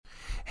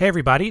Hey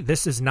everybody,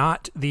 this is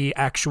not the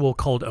actual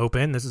cold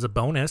open. This is a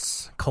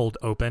bonus cold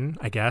open,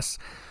 I guess.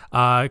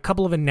 A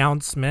couple of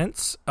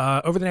announcements.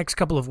 Over the next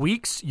couple of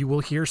weeks, you will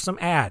hear some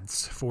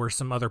ads for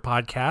some other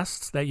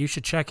podcasts that you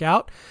should check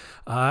out.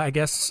 I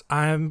guess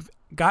I've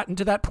gotten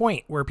to that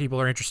point where people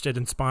are interested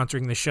in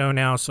sponsoring the show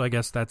now, so I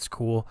guess that's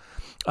cool.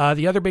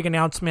 The other big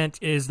announcement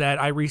is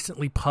that I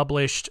recently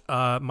published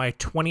my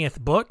 20th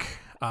book.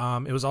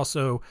 It was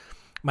also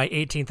my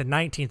 18th and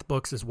 19th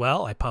books as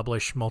well. I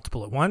publish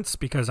multiple at once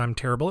because I'm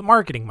terrible at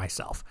marketing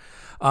myself.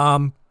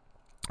 The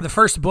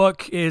first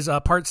book is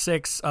part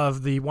 6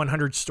 of the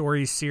 100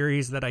 Stories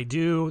series that I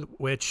do,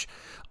 which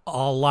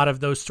a lot of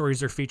those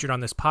stories are featured on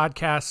this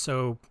podcast,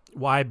 so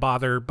why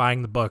bother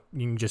buying the book?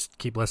 You can just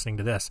keep listening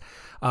to this.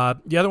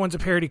 The other one's a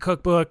parody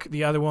cookbook.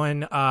 The other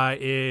one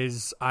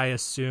is, I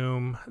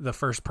assume, the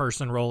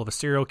first-person role of a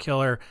serial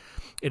killer.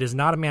 It is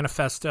not a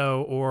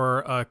manifesto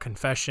or a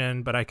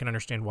confession, but I can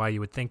understand why you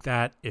would think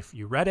that if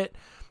you read it.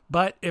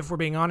 But if we're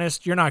being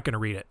honest, you're not going to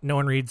read it. No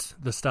one reads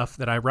the stuff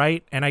that I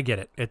write, and I get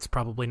it. It's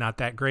probably not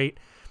that great,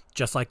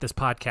 just like this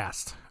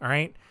podcast, all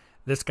right?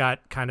 This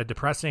got kind of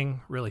depressing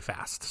really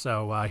fast,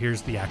 so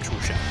here's the actual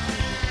show.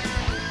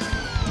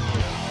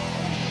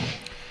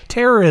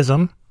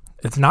 Terrorism,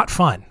 it's not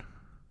fun,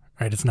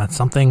 right? It's not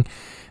something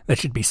that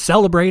should be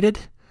celebrated.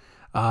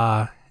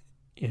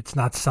 It's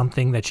not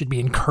something that should be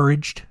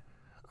encouraged.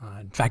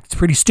 In fact, it's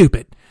pretty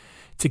stupid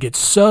to get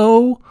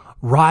so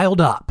riled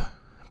up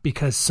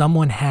because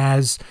someone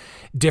has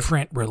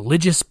different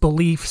religious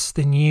beliefs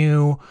than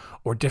you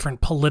or different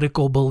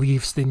political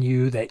beliefs than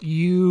you that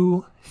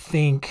you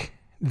think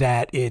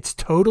that it's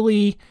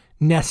totally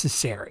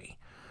necessary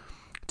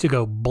to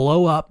go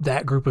blow up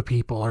that group of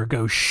people or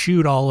go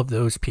shoot all of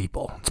those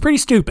people. It's pretty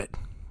stupid,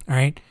 all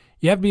right?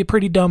 You have to be a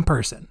pretty dumb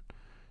person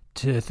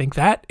to think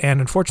that, and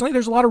unfortunately,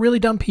 there's a lot of really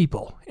dumb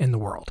people in the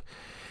world.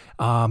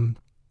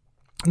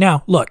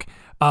 Now, look,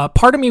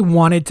 part of me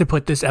wanted to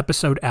put this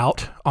episode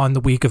out on the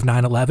week of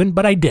 9/11,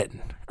 but I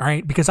didn't, all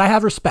right? Because I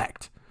have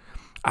respect.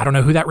 I don't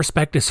know who that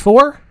respect is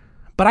for,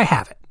 but I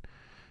have it.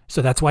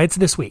 So that's why it's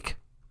this week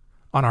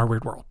on Our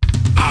Weird World.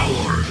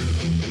 Our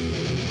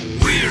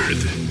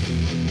Weird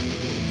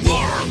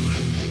World.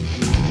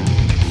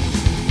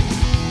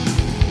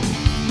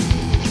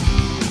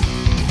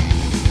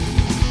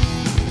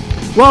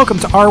 Welcome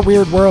to Our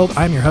Weird World.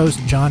 I'm your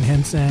host, John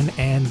Henson,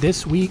 and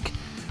this week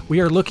we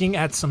are looking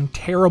at some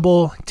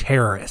terrible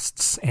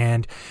terrorists.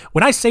 And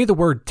when I say the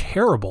word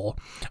terrible,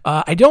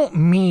 I don't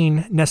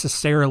mean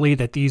necessarily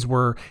that these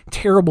were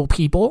terrible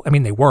people. I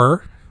mean, they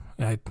were.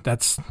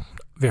 That's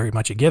very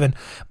much a given.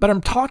 But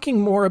I'm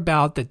talking more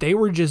about that they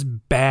were just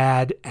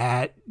bad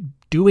at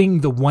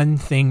doing the one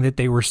thing that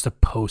they were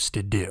supposed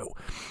to do.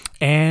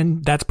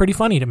 And that's pretty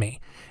funny to me.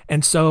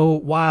 And so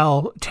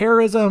while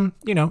terrorism,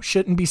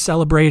 shouldn't be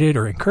celebrated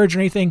or encouraged or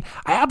anything,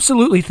 I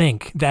absolutely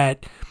think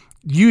that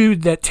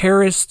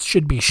terrorists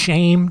should be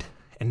shamed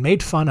and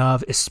made fun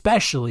of,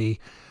 especially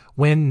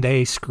when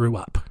they screw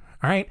up.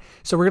 All right.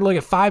 So we're going to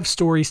look at 5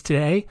 stories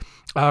today.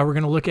 We're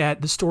going to look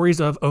at the stories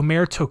of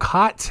Omer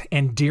Tokat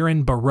and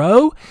Diren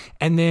Barot.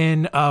 And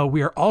then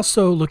we are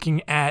also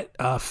looking at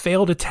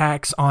failed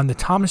attacks on the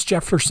Thomas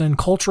Jefferson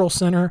Cultural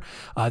Center,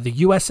 the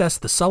USS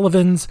The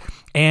Sullivans,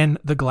 and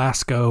the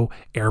Glasgow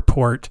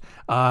Airport.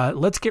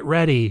 Let's get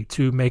ready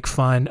to make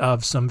fun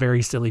of some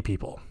very silly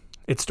people.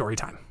 It's story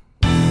time.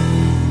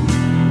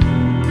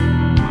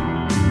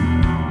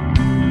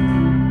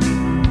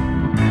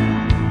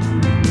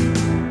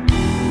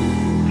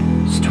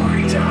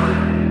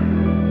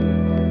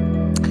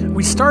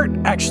 We start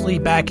actually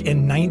back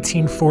in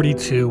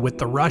 1942 with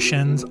the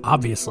Russians,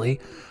 obviously,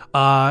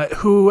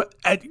 who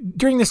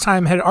during this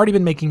time had already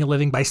been making a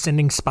living by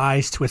sending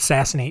spies to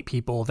assassinate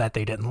people that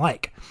they didn't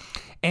like.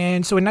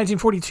 And so in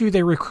 1942,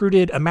 they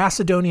recruited a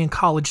Macedonian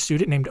college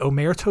student named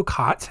Omer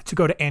Tokat to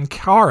go to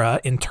Ankara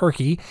in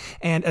Turkey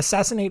and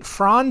assassinate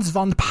Franz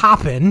von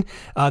Papen,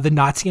 the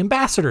Nazi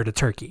ambassador to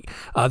Turkey.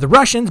 The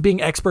Russians,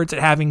 being experts at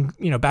having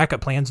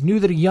backup plans,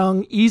 knew that a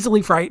young,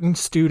 easily frightened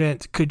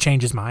student could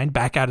change his mind,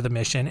 back out of the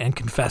mission, and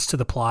confess to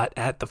the plot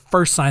at the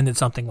first sign that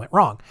something went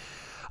wrong.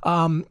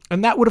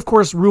 And that would, of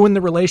course, ruin the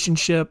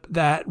relationship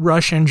that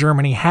Russia and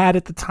Germany had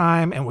at the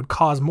time and would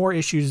cause more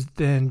issues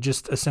than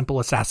just a simple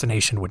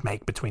assassination would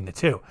make between the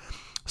two.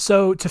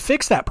 So to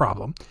fix that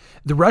problem,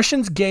 the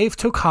Russians gave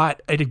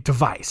Tokat a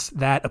device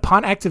that,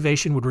 upon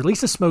activation, would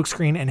release a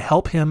smokescreen and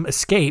help him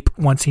escape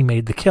once he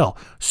made the kill.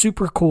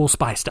 Super cool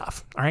spy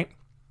stuff, all right?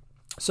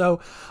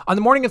 So on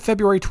the morning of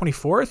February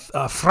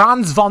 24th,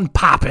 Franz von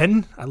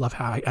Papen,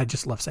 I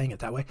just love saying it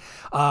that way,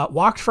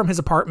 walked from his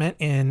apartment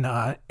in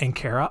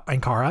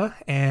Ankara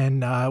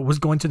and was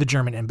going to the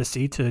German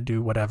embassy to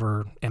do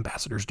whatever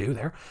ambassadors do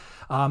there.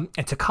 And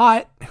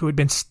Tokat, who had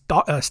been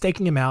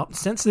staking him out,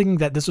 sensing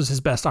that this was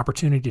his best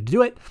opportunity to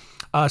do it,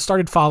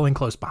 started following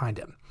close behind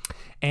him.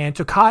 And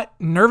Tokat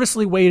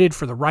nervously waited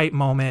for the right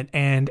moment,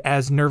 and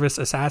as nervous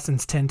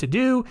assassins tend to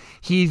do,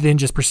 he then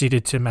just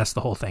proceeded to mess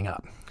the whole thing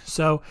up.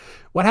 So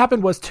what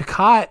happened was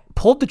Tokat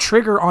pulled the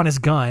trigger on his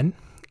gun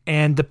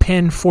and the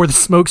pin for the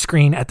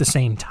smokescreen at the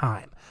same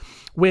time,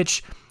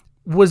 which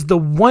was the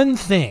one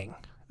thing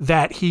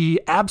that he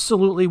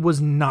absolutely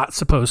was not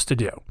supposed to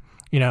do.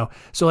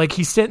 So like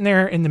he's sitting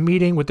there in the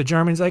meeting with the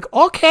Germans, like,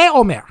 okay,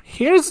 Omer,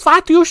 here's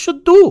what you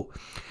should do.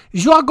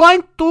 You are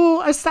going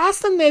to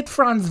assassinate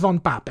Franz von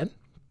Papen.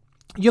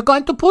 You're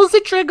going to pull the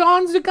trigger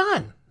on the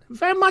gun,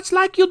 very much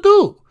like you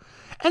do.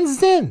 And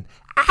then,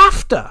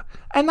 after,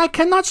 and I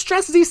cannot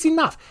stress this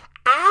enough,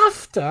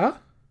 after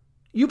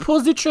you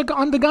pull the trigger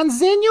on the gun,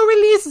 then you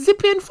release the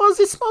pin for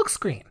the smoke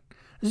screen.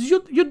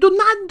 You do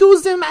not do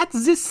them at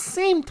the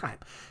same time.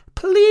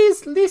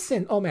 Please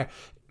listen, Omer.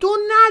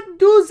 Do not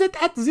do that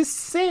at the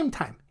same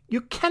time.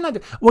 You cannot do.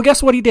 Well,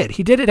 guess what he did?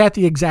 He did it at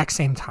the exact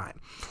same time.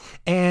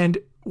 And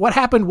what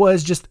happened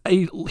was just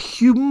a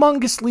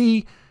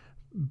humongously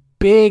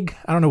big,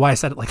 I don't know why I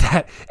said it like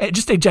that,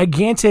 just a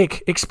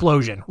gigantic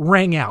explosion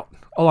rang out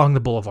along the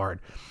boulevard.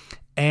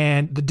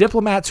 And the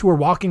diplomats who were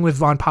walking with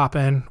von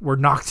Papen were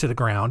knocked to the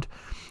ground.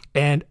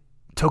 And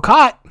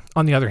Tokat,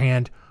 on the other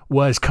hand,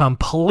 was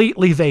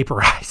completely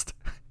vaporized.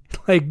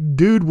 Like,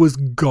 dude was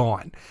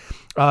gone.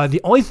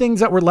 The only things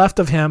that were left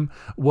of him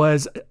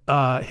was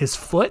his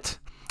foot,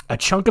 a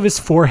chunk of his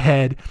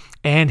forehead,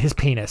 and his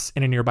penis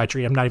in a nearby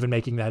tree. I'm not even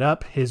making that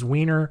up. His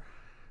wiener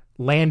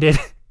landed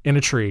in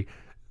a tree.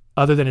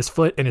 Other than his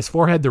foot and his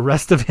forehead, the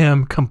rest of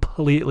him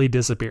completely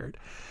disappeared.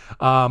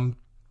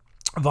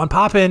 Von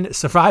Papen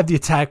survived the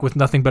attack with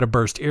nothing but a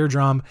burst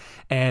eardrum,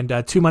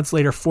 and 2 months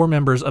later, 4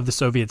 members of the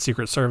Soviet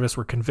Secret Service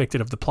were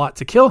convicted of the plot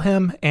to kill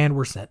him and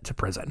were sent to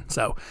prison.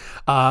 So,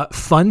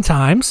 fun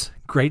times.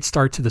 Great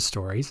start to the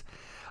stories.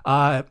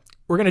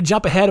 We're going to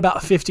jump ahead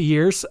about 50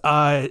 years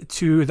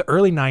to the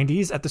early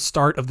 90s at the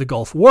start of the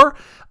Gulf War,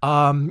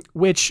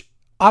 which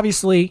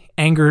obviously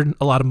angered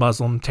a lot of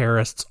Muslim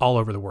terrorists all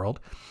over the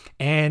world.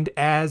 And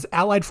as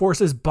Allied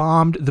forces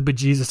bombed the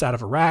bejesus out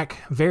of Iraq,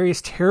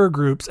 various terror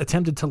groups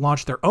attempted to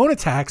launch their own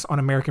attacks on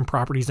American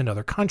properties in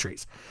other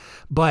countries.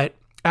 But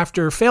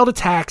after failed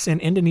attacks in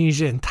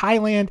Indonesia and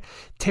Thailand,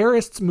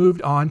 terrorists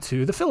moved on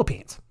to the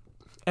Philippines.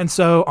 And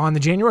so on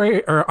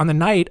the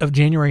night of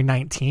January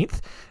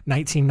 19th,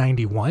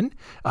 1991,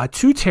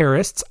 2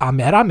 terrorists,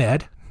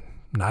 Ahmed,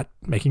 not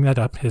making that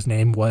up, his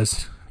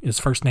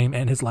first name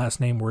and his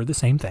last name were the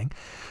same thing,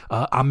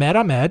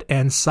 Ahmed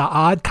and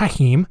Saad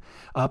Kahim,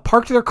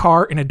 parked their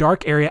car in a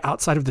dark area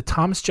outside of the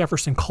Thomas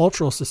Jefferson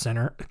Cultural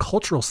Center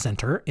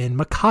in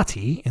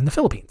Makati in the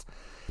Philippines.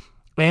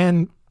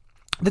 And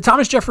the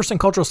Thomas Jefferson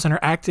Cultural Center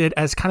acted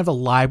as kind of a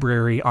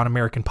library on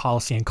American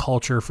policy and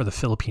culture for the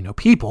Filipino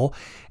people.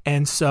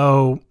 And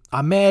so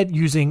Ahmed,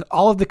 using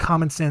all of the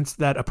common sense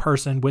that a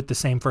person with the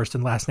same first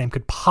and last name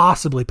could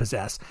possibly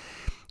possess,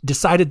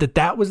 decided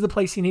that was the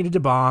place he needed to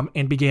bomb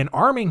and began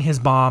arming his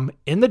bomb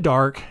in the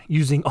dark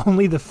using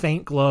only the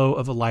faint glow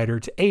of a lighter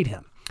to aid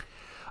him.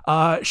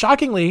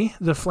 Shockingly,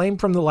 the flame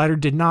from the lighter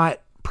did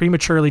not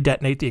prematurely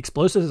detonate the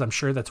explosives. I'm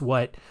sure that's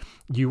what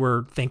you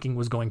were thinking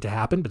was going to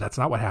happen, but that's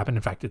not what happened.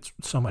 In fact, it's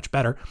so much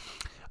better.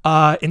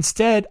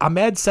 Instead,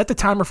 Ahmed set the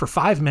timer for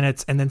 5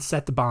 minutes and then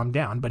set the bomb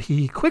down, but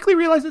he quickly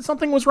realized that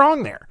something was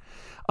wrong there.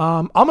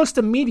 Almost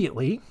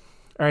immediately,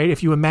 all right,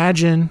 if you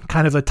imagine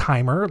kind of a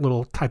timer, a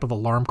little type of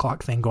alarm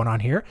clock thing going on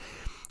here,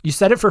 you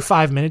set it for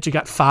 5 minutes, you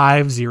got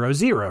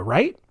 500,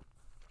 right?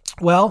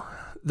 Well,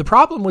 the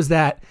problem was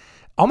that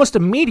almost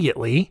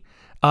immediately,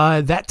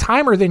 that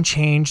timer then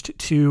changed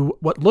to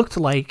what looked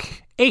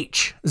like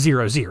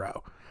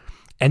H00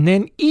 and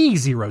then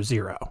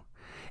E00.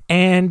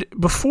 And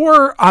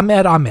before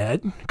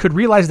Ahmed could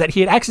realize that he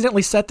had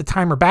accidentally set the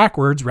timer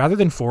backwards rather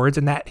than forwards,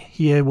 and that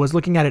he was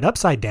looking at it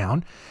upside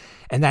down,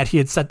 and that he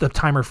had set the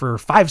timer for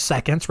 5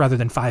 seconds rather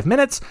than 5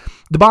 minutes,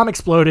 the bomb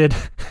exploded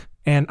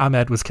and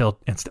Ahmed was killed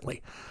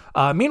instantly.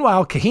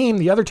 Meanwhile, Kahim,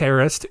 the other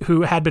terrorist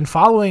who had been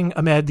following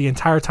Ahmed the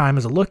entire time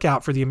as a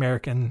lookout for the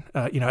American,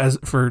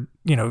 to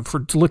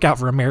look out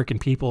for American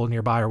people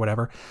nearby or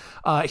whatever,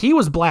 he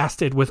was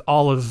blasted with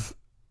all of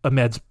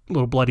Ahmed's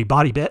little bloody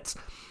body bits.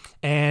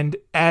 And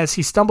as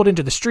he stumbled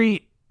into the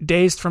street,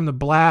 dazed from the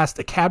blast,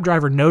 a cab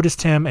driver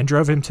noticed him and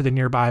drove him to the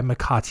nearby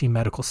Makati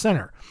Medical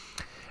Center.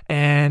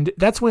 And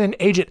that's when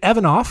Agent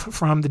Evanoff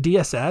from the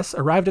DSS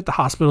arrived at the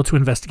hospital to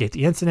investigate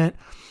the incident.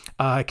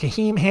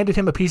 Kahim handed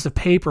him a piece of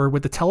paper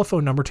with the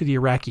telephone number to the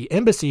Iraqi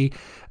embassy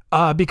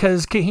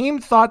because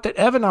Kahim thought that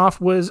Evanoff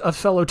was a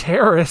fellow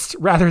terrorist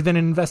rather than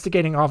an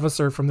investigating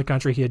officer from the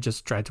country he had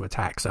just tried to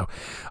attack. So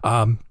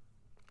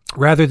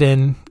rather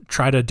than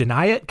try to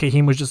deny it,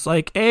 Kahim was just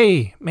like,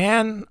 "Hey,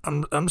 man,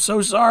 I'm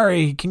so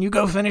sorry. Can you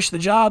go finish the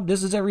job?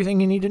 This is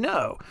everything you need to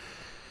know."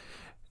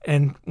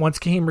 And once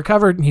Kahim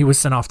recovered, he was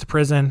sent off to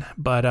prison,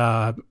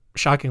 but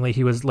shockingly,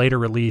 he was later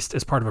released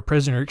as part of a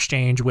prisoner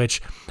exchange,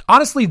 which,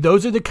 honestly,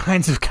 those are the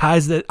kinds of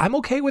guys that I'm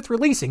okay with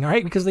releasing, all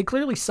right? Because they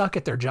clearly suck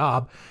at their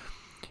job.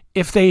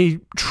 If they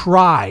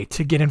try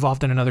to get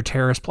involved in another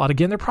terrorist plot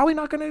again, they're probably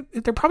going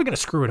to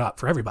screw it up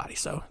for everybody.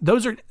 So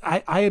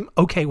I am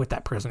okay with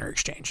that prisoner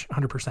exchange,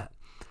 100%.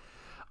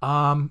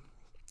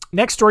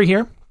 Next story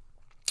here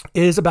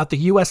is about the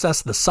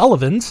USS The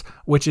Sullivans,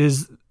 which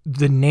is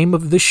the name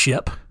of the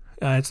ship.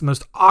 It's the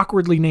most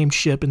awkwardly named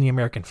ship in the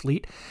American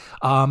fleet,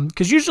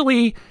 because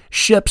usually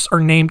ships are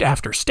named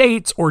after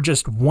states or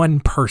just one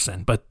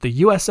person. But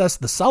the USS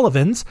The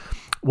Sullivans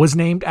was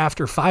named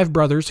after 5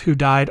 brothers who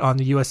died on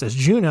the USS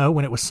Juno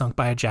when it was sunk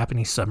by a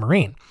Japanese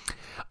submarine.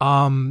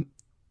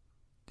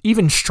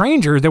 Even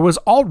stranger, there was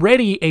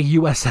already a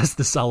USS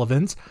The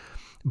Sullivans,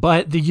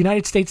 but the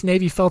United States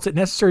Navy felt it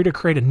necessary to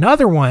create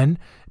another one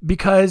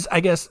because I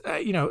guess,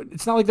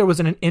 it's not like there was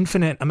an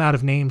infinite amount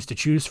of names to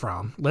choose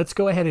from. Let's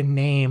go ahead and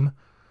name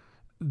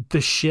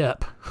the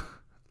ship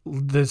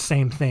the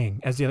same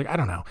thing as the other. I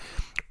don't know.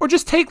 Or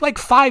just take like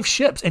 5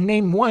 ships and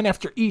name one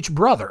after each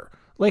brother.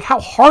 Like, how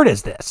hard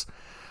is this?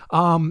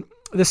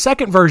 The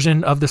second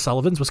version of the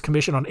Sullivans was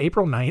commissioned on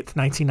April 9th,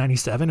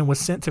 1997, and was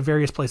sent to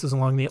various places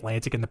along the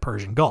Atlantic and the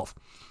Persian Gulf.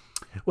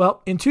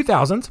 Well, in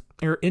 2000,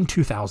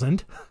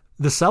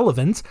 the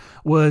Sullivans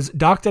was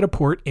docked at a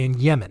port in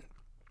Yemen.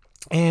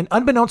 And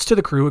unbeknownst to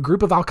the crew, a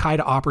group of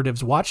Al-Qaeda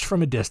operatives watched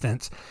from a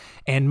distance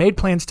and made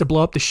plans to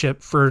blow up the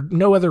ship for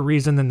no other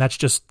reason than that's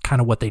just kind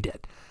of what they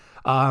did.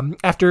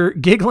 After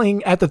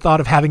giggling at the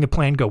thought of having a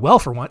plan go well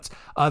for once,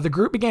 the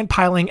group began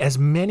piling as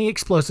many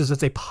explosives as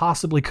they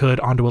possibly could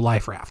onto a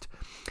life raft.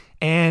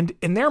 And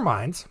in their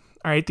minds,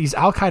 all right, these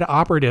Al-Qaeda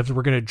operatives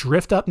were going to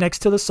drift up next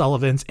to the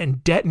Sullivans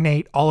and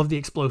detonate all of the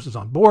explosives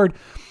on board.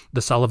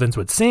 The Sullivans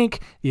would sink,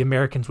 the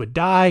Americans would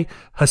die,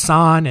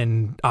 Hassan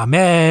and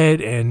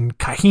Ahmed and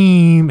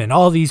Kahim and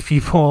all these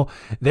people,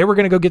 they were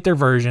going to go get their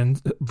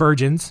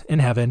virgins in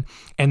heaven,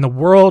 and the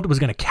world was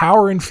going to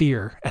cower in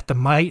fear at the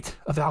might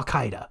of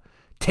Al-Qaeda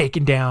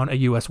taking down a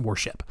U.S.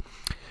 warship.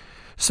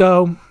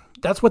 So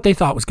that's what they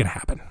thought was going to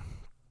happen.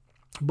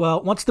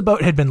 Well, once the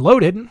boat had been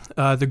loaded,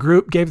 the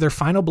group gave their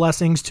final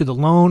blessings to the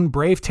lone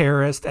brave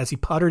terrorist as he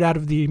puttered out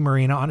of the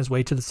marina on his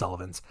way to the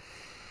Sullivans.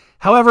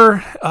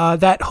 However,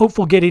 that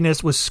hopeful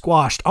giddiness was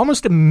squashed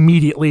almost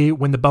immediately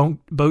when the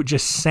boat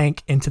just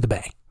sank into the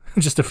bay,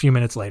 just a few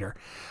minutes later.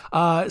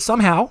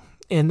 Somehow,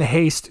 in the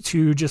haste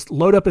to just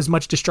load up as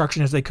much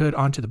destruction as they could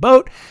onto the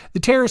boat, the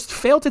terrorists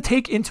failed to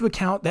take into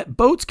account that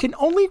boats can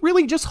only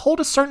really just hold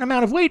a certain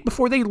amount of weight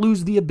before they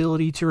lose the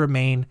ability to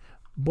remain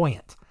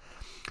buoyant.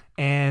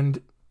 And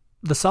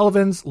the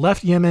Sullivans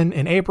left Yemen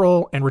in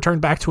April and returned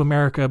back to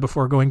America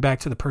before going back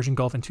to the Persian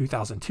Gulf in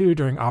 2002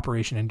 during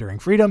Operation Enduring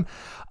Freedom.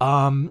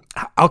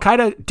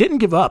 Al-Qaeda didn't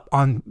give up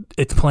on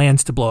its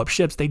plans to blow up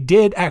ships. They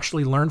did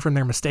actually learn from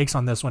their mistakes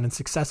on this one and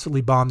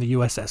successfully bombed the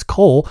USS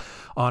Cole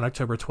on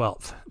October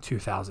 12th,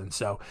 2000.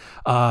 So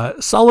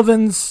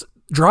Sullivan's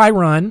dry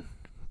run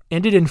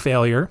ended in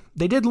failure.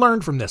 They did learn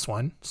from this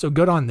one, so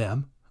good on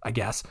them, I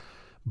guess.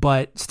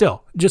 But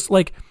still, just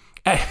like...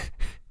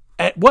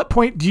 At what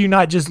point do you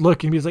not just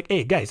look and be like,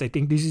 hey, guys, I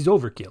think this is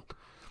overkill.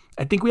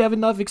 I think we have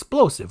enough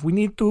explosive. We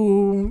need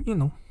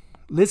to,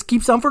 let's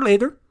keep some for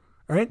later.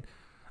 All right.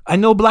 I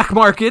know black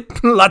market,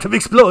 a lot of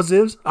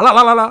explosives,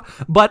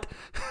 but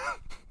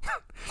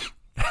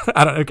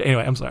I don't, okay,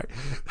 anyway, I'm sorry.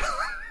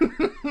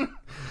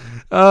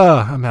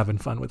 I'm having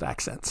fun with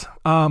accents.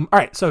 All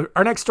right. So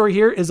our next story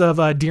here is of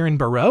Dhiren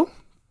Barot.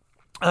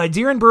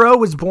 Dhiren Barot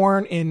was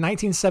born in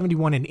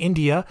 1971 in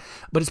India,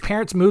 but his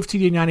parents moved to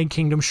the United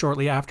Kingdom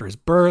shortly after his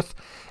birth.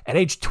 At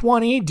age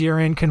 20,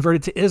 Dhiren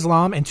converted to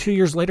Islam, and 2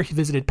 years later he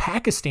visited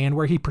Pakistan,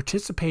 where he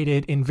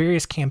participated in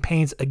various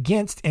campaigns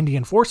against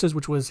Indian forces,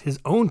 which was his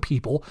own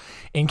people,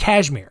 in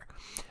Kashmir.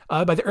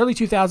 By the early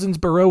 2000s,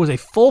 Barot was a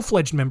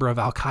full-fledged member of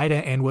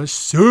Al-Qaeda and was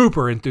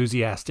super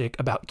enthusiastic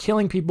about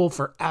killing people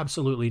for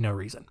absolutely no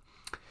reason.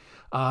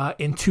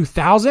 In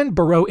 2000,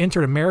 Barot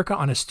entered America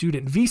on a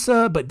student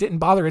visa, but didn't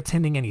bother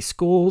attending any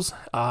schools.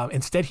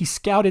 Instead, he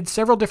scouted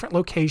several different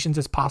locations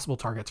as possible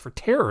targets for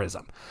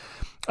terrorism.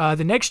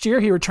 The next year,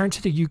 he returned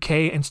to the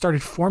UK and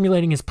started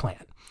formulating his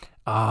plan.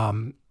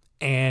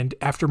 And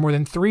after more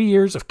than 3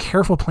 years of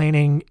careful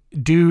planning,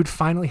 dude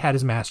finally had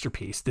his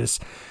masterpiece, this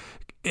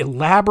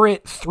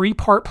elaborate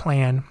 3-part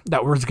plan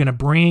that was going to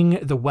bring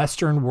the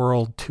Western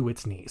world to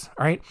its knees.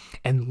 All right.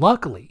 And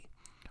luckily,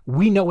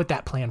 we know what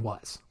that plan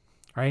was.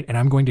 All right. And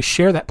I'm going to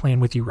share that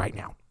plan with you right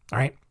now. All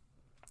right.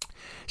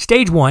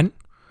 Stage 1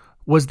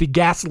 was the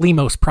Gas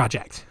Limos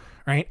project.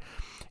 All right.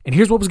 And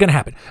here's what was going to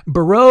happen.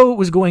 Barot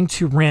was going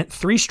to rent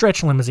 3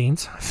 stretch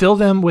limousines, fill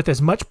them with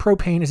as much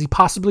propane as he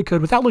possibly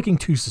could without looking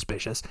too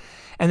suspicious,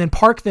 and then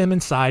park them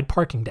inside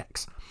parking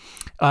decks.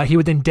 He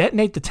would then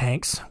detonate the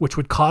tanks, which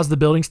would cause the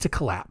buildings to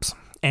collapse.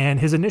 And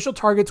his initial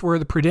targets were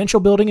the Prudential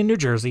Building in New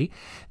Jersey,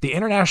 the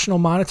International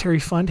Monetary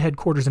Fund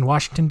headquarters in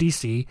Washington,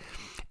 D.C.,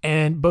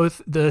 and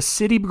both the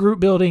Citigroup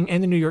Building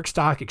and the New York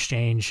Stock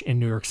Exchange in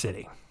New York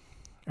City.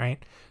 All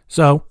right.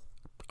 So,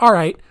 all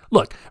right.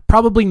 Look,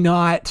 probably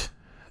not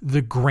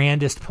the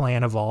grandest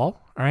plan of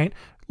all. All right.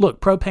 Look,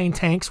 propane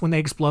tanks, when they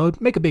explode,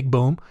 make a big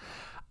boom.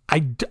 I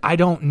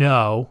don't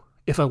know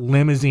if a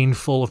limousine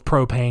full of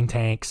propane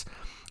tanks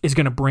is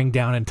going to bring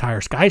down an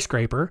entire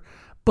skyscraper.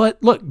 But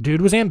look,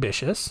 dude was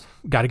ambitious.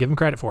 Got to give him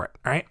credit for it.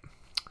 All right.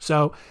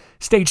 So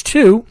stage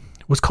 2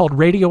 was called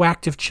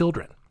Radioactive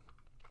Children.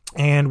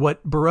 And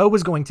what Barot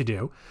was going to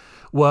do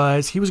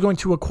was he was going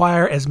to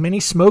acquire as many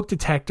smoke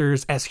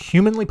detectors as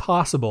humanly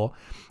possible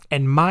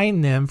and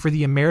mine them for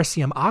the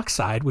americium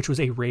oxide, which is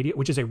a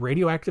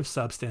radioactive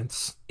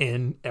substance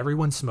in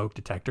everyone's smoke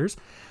detectors.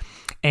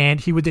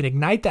 And he would then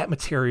ignite that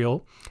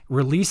material,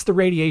 release the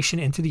radiation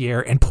into the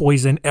air, and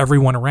poison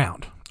everyone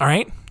around. All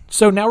right.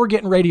 So now we're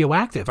getting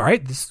radioactive. All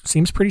right. This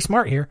seems pretty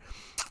smart here.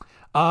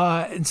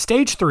 In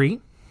stage 3,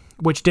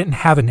 which didn't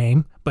have a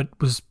name, but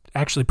was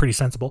actually pretty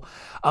sensible,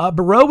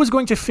 Barrow was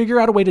going to figure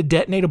out a way to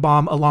detonate a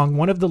bomb along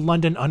one of the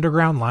London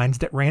Underground lines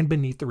that ran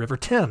beneath the River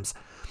Thames.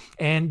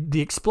 And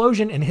the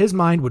explosion, in his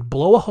mind, would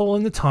blow a hole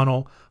in the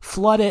tunnel,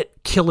 flood it,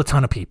 kill a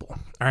ton of people.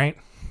 All right?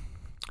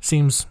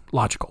 Seems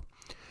logical.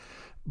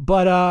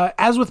 But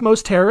as with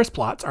most terrorist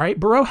plots, all right,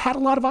 Barrow had a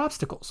lot of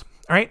obstacles.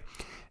 All right?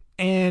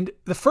 And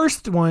the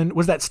first one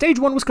was that stage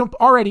 1 was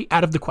already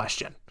out of the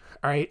question.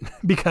 All right?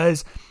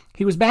 Because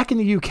he was back in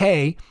the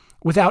UK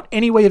without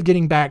any way of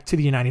getting back to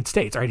the United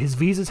States. All right, his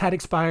visas had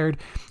expired.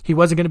 He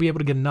wasn't going to be able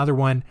to get another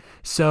one.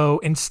 So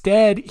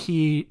instead,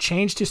 he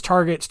changed his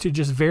targets to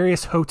just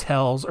various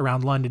hotels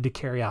around London to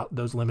carry out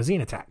those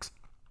limousine attacks.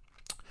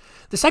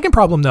 The second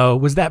problem, though,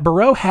 was that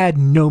Barrow had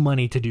no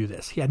money to do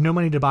this. He had no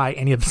money to buy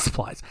any of the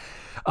supplies.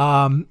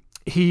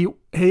 He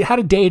had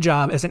a day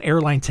job as an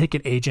airline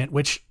ticket agent,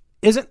 which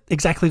isn't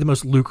exactly the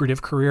most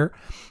lucrative career.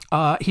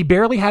 He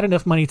barely had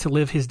enough money to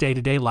live his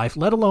day-to-day life,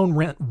 let alone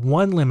rent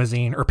one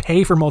limousine or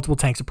pay for multiple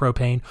tanks of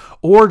propane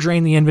or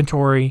drain the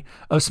inventory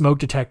of smoke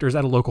detectors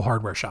at a local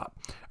hardware shop.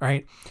 All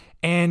right.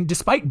 And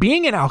despite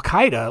being in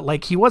Al-Qaeda,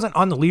 like, he wasn't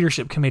on the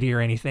leadership committee or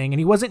anything, and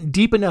he wasn't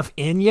deep enough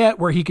in yet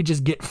where he could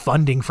just get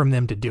funding from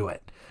them to do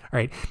it. All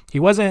right. He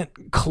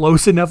wasn't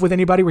close enough with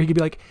anybody where he could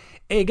be like,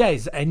 hey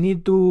guys, I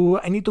need to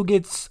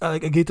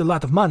get a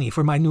lot of money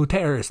for my new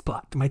terrorist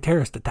plot, my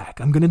terrorist attack.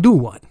 I'm going to do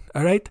one.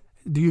 All right.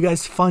 Do you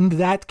guys fund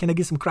that? Can I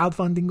get some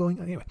crowdfunding going?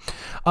 Anyway,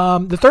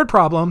 the third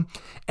problem,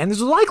 and this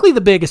is likely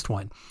the biggest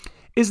one,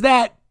 is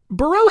that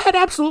Barrow had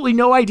absolutely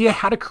no idea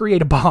how to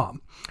create a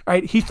bomb. All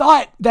right. He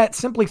thought that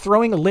simply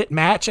throwing a lit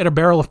match at a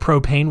barrel of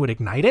propane would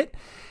ignite it.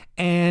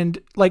 And,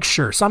 like,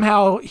 sure,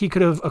 somehow he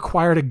could have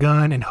acquired a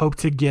gun and hoped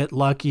to get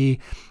lucky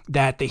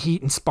that the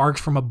heat and sparks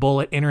from a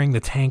bullet entering the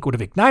tank would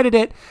have ignited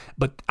it.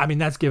 But, I mean,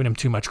 that's giving him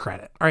too much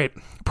credit. All right.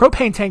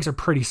 Propane tanks are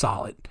pretty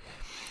solid.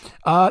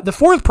 The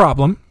fourth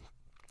problem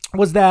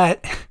was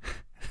that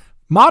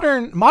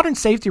modern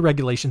safety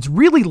regulations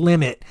really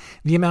limit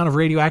the amount of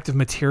radioactive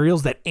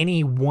materials that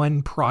any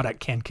one product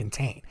can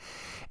contain.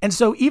 And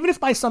so even if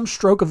by some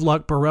stroke of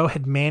luck, Barrow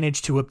had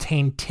managed to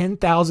obtain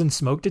 10,000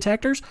 smoke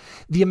detectors,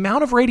 the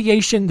amount of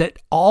radiation that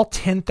all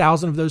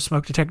 10,000 of those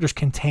smoke detectors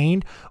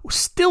contained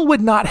still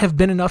would not have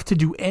been enough to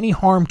do any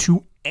harm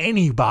to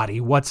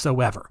anybody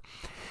whatsoever.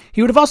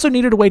 He would have also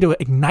needed a way to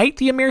ignite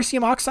the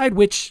americium oxide,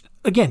 which,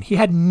 again, he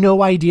had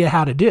no idea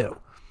how to do.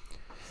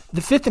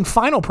 The fifth and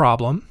final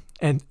problem,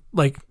 and,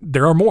 like,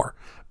 there are more,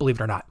 believe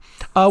it or not,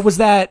 was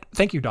that,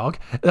 thank you, dog,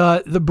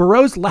 the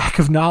Barrow's lack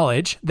of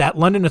knowledge that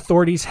London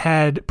authorities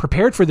had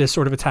prepared for this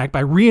sort of attack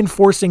by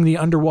reinforcing the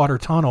underwater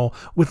tunnel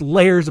with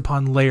layers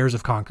upon layers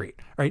of concrete,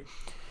 right?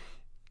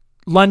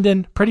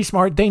 London, pretty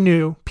smart. They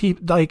knew,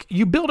 like,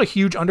 you build a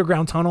huge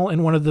underground tunnel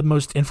in one of the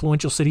most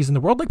influential cities in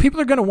the world, like, people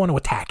are going to want to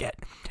attack it.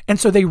 And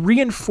so they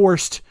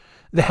reinforced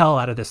the hell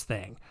out of this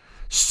thing.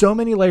 So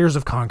many layers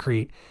of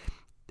concrete,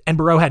 and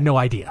Barrow had no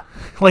idea.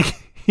 Like,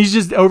 he's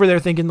just over there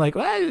thinking, like,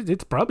 well,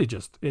 it's probably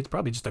just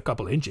a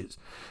couple inches,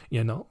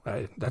 you know.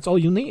 That's all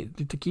you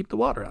need to keep the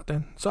water out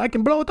there, so I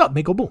can blow it up,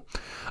 make a boom.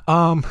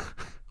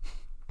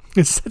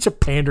 It's such a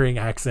pandering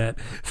accent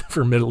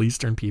for Middle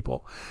Eastern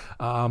people.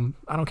 I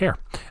don't care.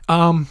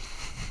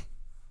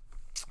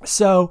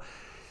 So,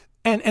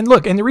 and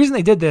look, and the reason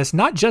they did this,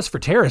 not just for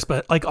terrorists,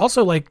 but, like,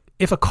 also, like,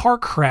 if a car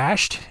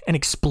crashed and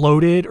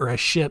exploded or a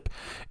ship,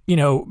 you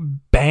know,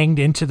 banged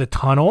into the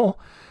tunnel,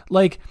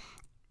 like,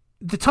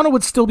 the tunnel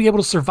would still be able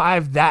to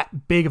survive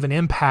that big of an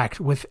impact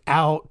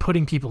without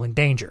putting people in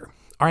danger.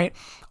 All right.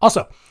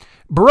 Also,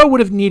 Barrow would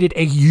have needed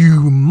a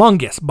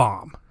humongous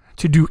bomb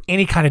to do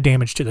any kind of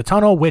damage to the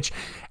tunnel, which,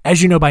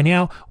 as you know by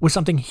now, was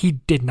something he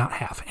did not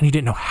have. And he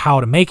didn't know how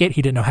to make it.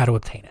 He didn't know how to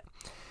obtain it.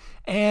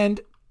 And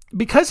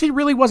because he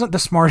really wasn't the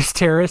smartest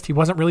terrorist, he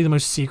wasn't really the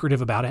most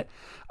secretive about it,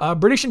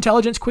 British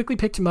intelligence quickly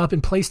picked him up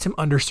and placed him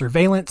under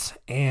surveillance,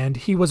 and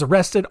he was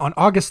arrested on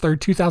August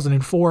 3rd,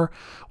 2004,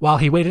 while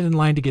he waited in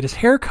line to get his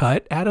hair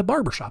cut at a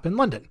barbershop in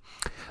London.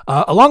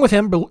 Along with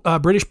him,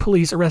 British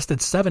police arrested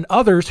 7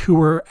 others who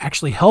were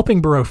actually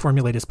helping Barrow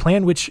formulate his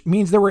plan, which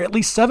means there were at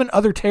least 7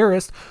 other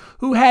terrorists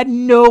who had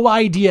no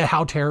idea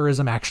how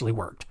terrorism actually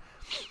worked.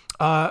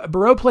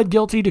 Barrow pled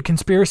guilty to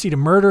conspiracy to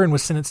murder and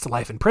was sentenced to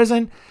life in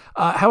prison.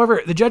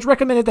 However, the judge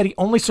recommended that he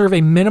only serve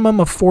a minimum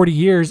of 40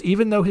 years,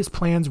 even though his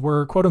plans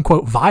were quote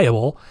unquote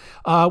viable,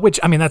 which,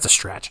 I mean, that's a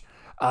stretch.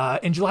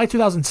 In July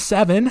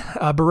 2007,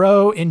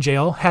 Barrow in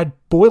jail had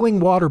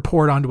boiling water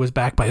poured onto his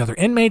back by other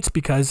inmates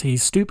because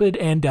he's stupid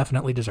and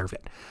definitely deserved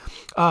it.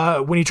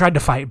 When he tried to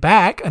fight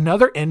back,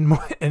 another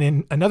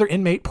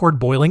inmate poured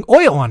boiling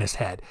oil on his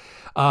head,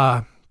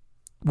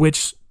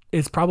 which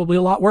is probably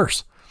a lot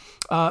worse.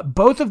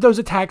 Both of those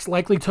attacks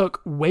likely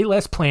took way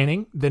less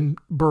planning than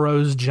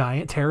Burroughs'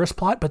 giant terrorist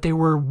plot, but they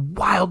were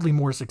wildly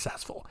more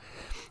successful.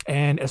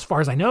 And as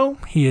far as I know,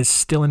 he is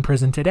still in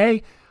prison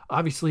today.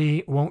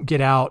 Obviously won't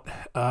get out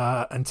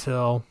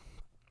until,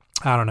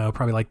 I don't know,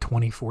 probably like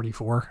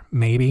 2044,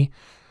 maybe.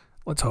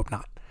 Let's hope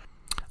not.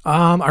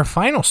 Our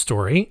final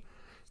story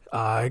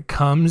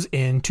comes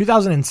in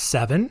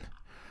 2007,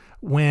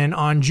 when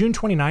on June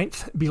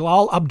 29th,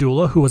 Bilal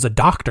Abdullah, who was a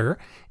doctor,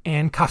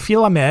 and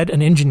Kafil Ahmed,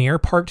 an engineer,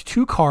 parked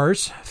two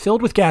cars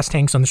filled with gas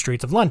tanks on the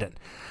streets of London.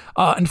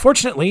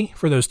 Unfortunately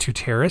for those two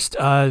terrorists,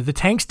 the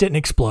tanks didn't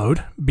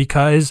explode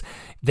because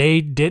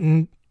they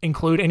didn't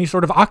include any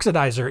sort of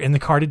oxidizer in the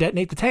car to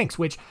detonate the tanks,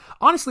 which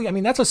honestly, I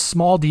mean, that's a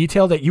small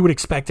detail that you would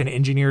expect an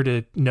engineer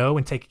to know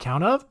and take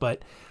account of.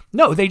 But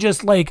no, they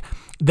just they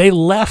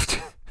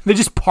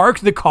just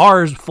parked the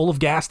cars full of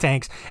gas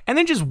tanks and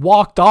then just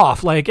walked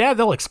off like, yeah,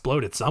 they'll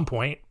explode at some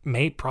point.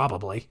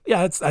 Probably.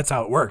 Yeah, that's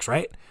how it works,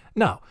 right?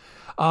 No.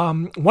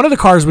 One of the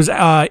cars was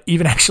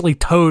even actually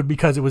towed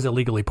because it was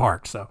illegally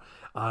parked. So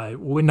it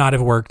would not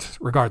have worked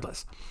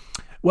regardless.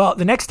 Well,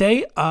 the next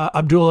day,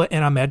 Abdullah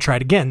and Ahmed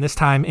tried again, this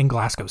time in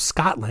Glasgow,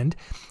 Scotland.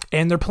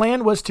 And their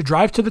plan was to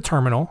drive to the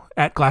terminal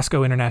at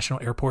Glasgow International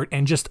Airport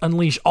and just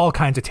unleash all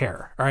kinds of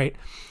terror. All right.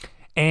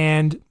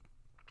 And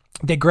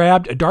they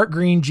grabbed a dark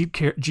green Jeep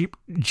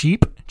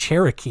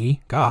Cherokee,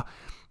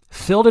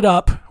 filled it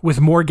up with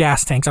more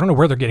gas tanks. I don't know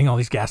where they're getting all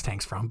these gas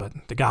tanks from, but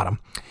they got them.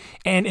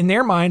 And in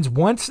their minds,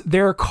 once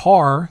their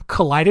car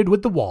collided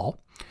with the wall,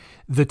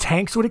 the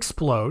tanks would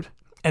explode,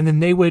 and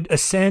then they would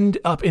ascend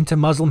up into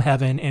Muslim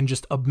heaven and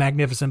just a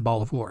magnificent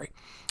ball of glory.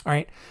 All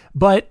right.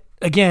 But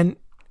again,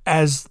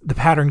 as the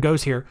pattern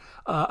goes here,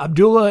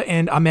 Abdullah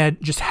and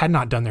Ahmed just had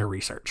not done their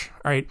research.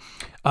 All right.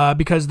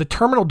 Because the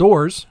terminal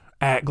doors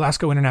at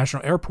Glasgow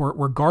International Airport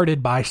were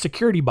guarded by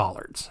security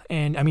bollards.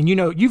 And I mean,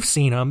 you've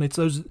seen them. It's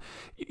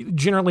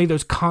generally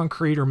those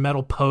concrete or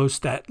metal posts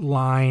that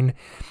line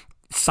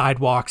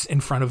sidewalks in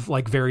front of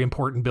like very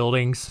important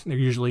buildings. They're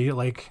usually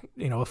like,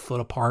 a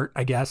foot apart,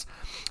 I guess.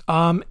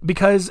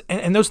 Because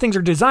those things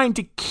are designed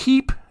to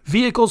keep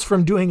vehicles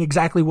from doing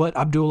exactly what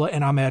Abdullah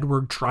and Ahmed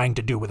were trying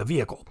to do with a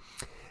vehicle.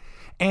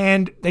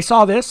 And they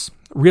saw this,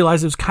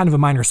 realized it was kind of a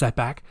minor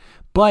setback,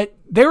 but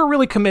they were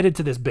really committed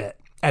to this bit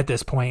at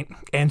this point.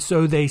 And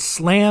so they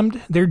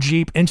slammed their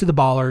Jeep into the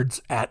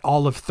bollards at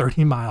all of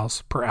 30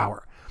 miles per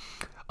hour.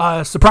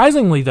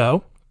 Surprisingly,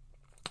 though,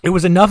 it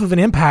was enough of an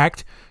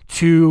impact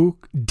to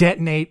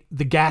detonate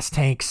the gas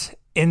tanks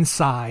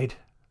inside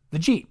the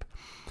Jeep.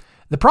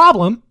 The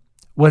problem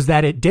was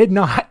that it did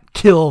not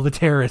kill the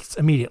terrorists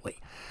immediately.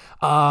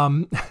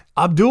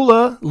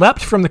 Abdullah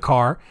leapt from the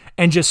car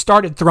and just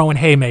started throwing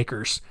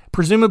haymakers,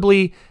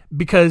 presumably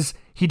because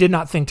he did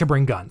not think to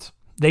bring guns.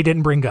 They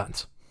didn't bring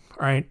guns.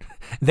 All right.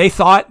 They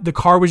thought the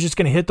car was just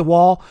going to hit the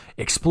wall,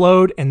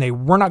 explode, and they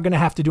were not going to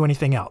have to do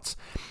anything else.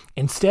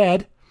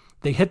 Instead,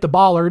 they hit the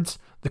bollards,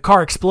 the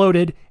car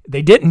exploded,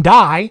 they didn't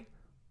die,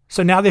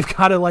 so now they've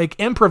got to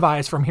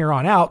improvise from here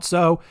on out.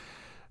 So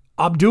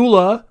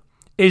Abdullah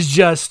is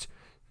just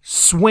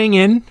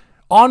swinging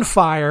on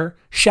fire,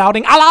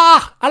 shouting,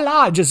 Allah,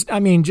 Allah, just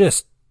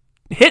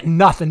hitting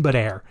nothing but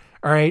air.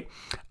 All right.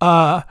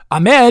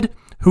 Ahmed,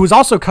 who was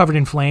also covered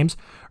in flames,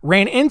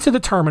 ran into the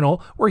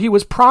terminal where he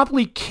was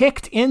promptly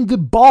kicked in the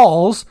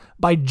balls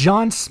by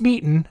John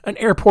Smeaton, an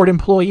airport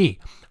employee.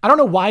 I don't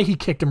know why he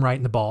kicked him right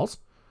in the balls,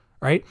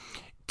 right?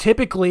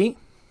 Typically,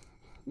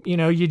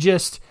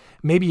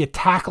 maybe you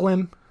tackle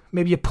him,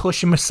 maybe you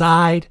push him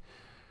aside.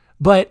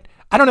 But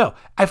I don't know.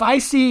 If I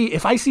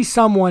see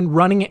someone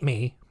running at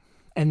me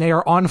and they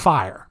are on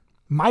fire,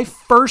 my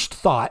first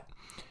thought,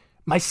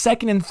 my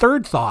second and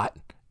third thought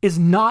is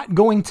not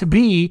going to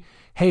be,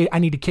 hey, I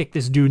need to kick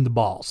this dude in the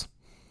balls.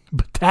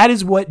 But that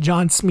is what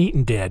John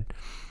Smeaton did.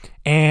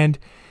 And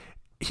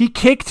he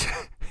kicked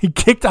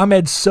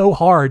Ahmed so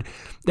hard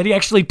that he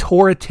actually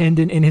tore a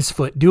tendon in his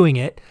foot doing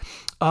it.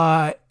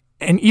 And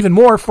even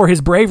more, for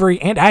his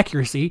bravery and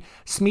accuracy,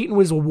 Smeaton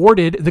was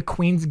awarded the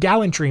Queen's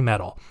Gallantry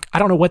Medal. I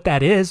don't know what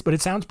that is, but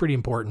it sounds pretty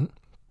important.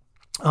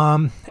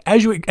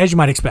 As you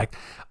might expect,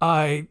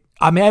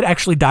 Ahmed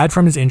actually died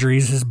from his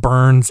injuries, his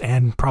burns,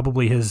 and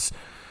probably his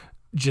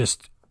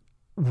just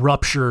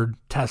ruptured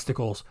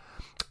testicles.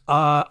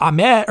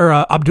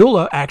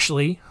 Abdullah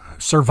actually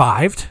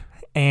survived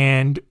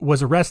and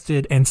was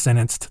arrested and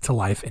sentenced to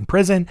life in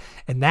prison.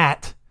 And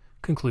that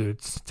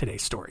concludes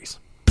today's stories.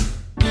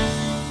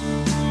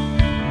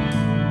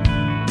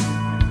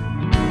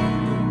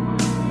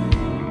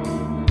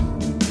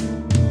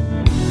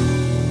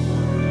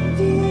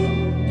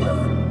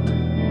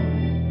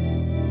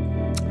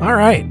 All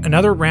right,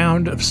 another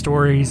round of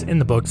stories in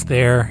the books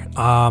there.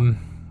 I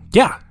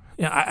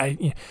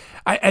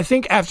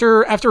think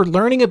after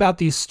learning about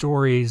these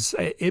stories,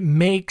 it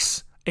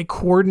makes a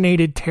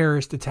coordinated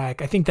terrorist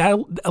attack, I think, that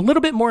a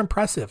little bit more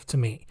impressive to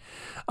me.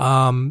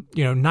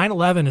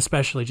 9/11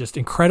 especially, just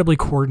incredibly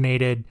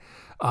coordinated,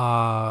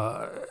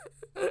 a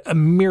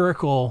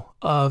miracle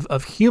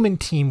of human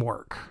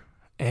teamwork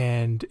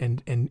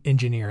and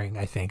engineering,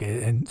 I think.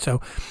 And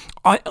so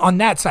on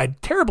that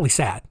side, terribly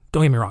sad,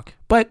 don't get me wrong,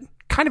 but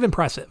kind of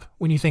impressive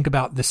when you think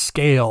about the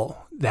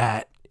scale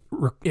that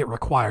it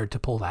required to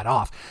pull that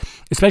off,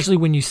 especially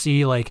when you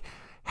see like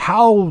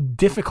how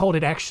difficult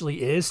it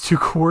actually is to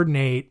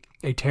coordinate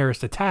a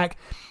terrorist attack.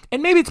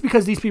 And maybe it's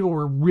because these people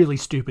were really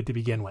stupid to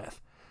begin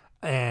with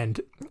and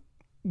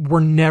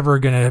were never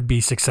going to be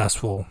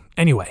successful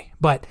anyway.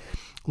 But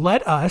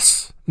let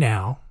us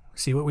now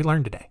see what we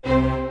learned today.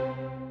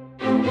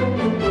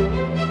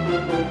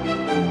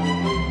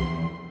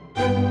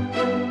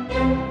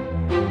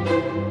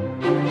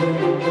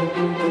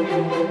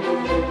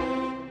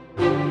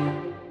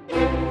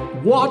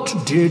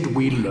 What did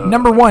we learn?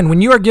 Number one,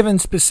 when you are given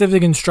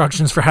specific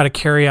instructions for how to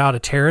carry out a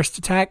terrorist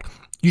attack,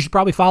 you should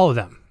probably follow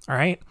them, all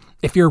right?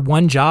 If your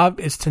one job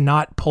is to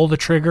not pull the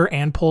trigger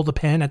and pull the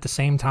pin at the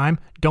same time,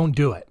 don't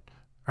do it,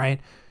 right?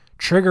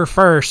 Trigger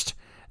first,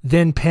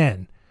 then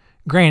pin.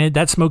 Granted,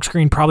 that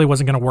smokescreen probably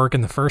wasn't going to work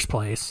in the first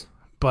place,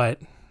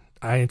 but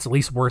it's at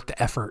least worth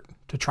the effort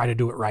to try to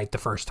do it right the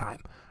first time,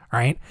 all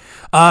right?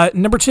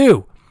 Number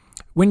two,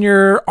 when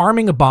you're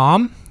arming a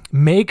bomb,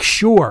 make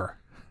sure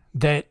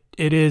that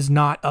it is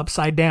not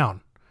upside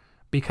down,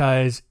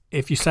 because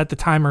if you set the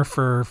timer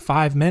for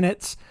 5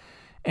 minutes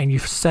and you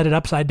set it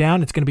upside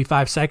down, it's going to be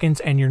 5 seconds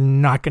and you're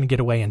not going to get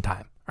away in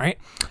time. All right.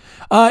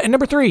 And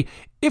number three,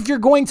 if you're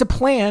going to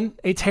plan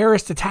a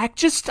terrorist attack,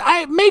 just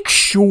make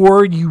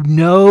sure you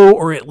know,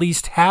 or at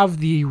least have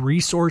the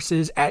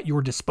resources at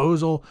your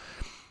disposal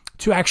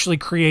to actually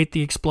create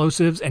the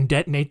explosives and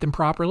detonate them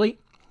properly,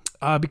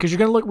 because you're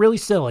going to look really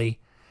silly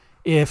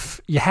if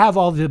you have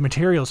all the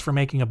materials for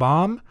making a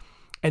bomb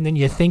and then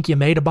you think you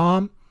made a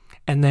bomb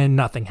and then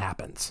nothing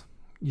happens.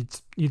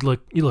 You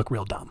look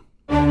real dumb.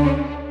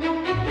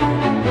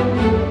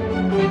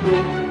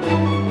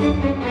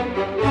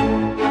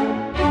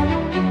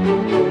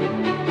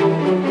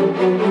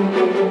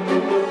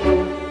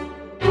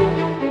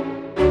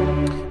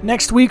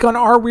 Next week on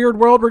Our Weird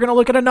World, we're going to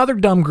look at another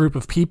dumb group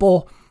of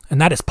people,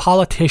 and that is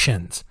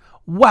politicians.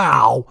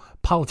 Wow,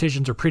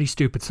 politicians are pretty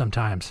stupid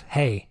sometimes.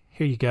 Hey,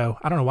 here you go.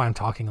 I don't know why I'm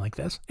talking like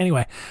this.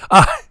 Anyway,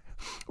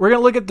 we're going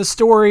to look at the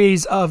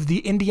stories of the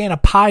Indiana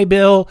Pie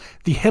Bill,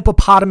 the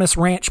Hippopotamus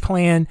Ranch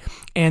Plan,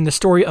 and the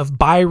story of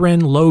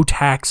Byron Low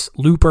Tax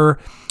Looper.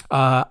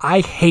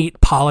 I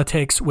hate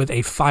politics with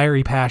a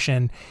fiery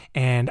passion,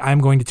 and I'm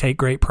going to take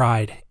great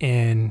pride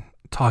in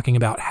talking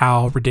about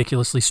how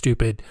ridiculously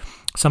stupid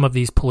some of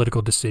these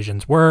political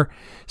decisions were.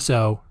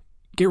 So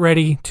get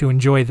ready to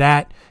enjoy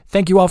that.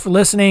 Thank you all for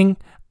listening.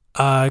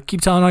 Keep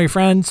telling all your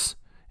friends,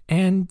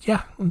 and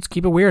yeah, let's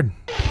keep it weird.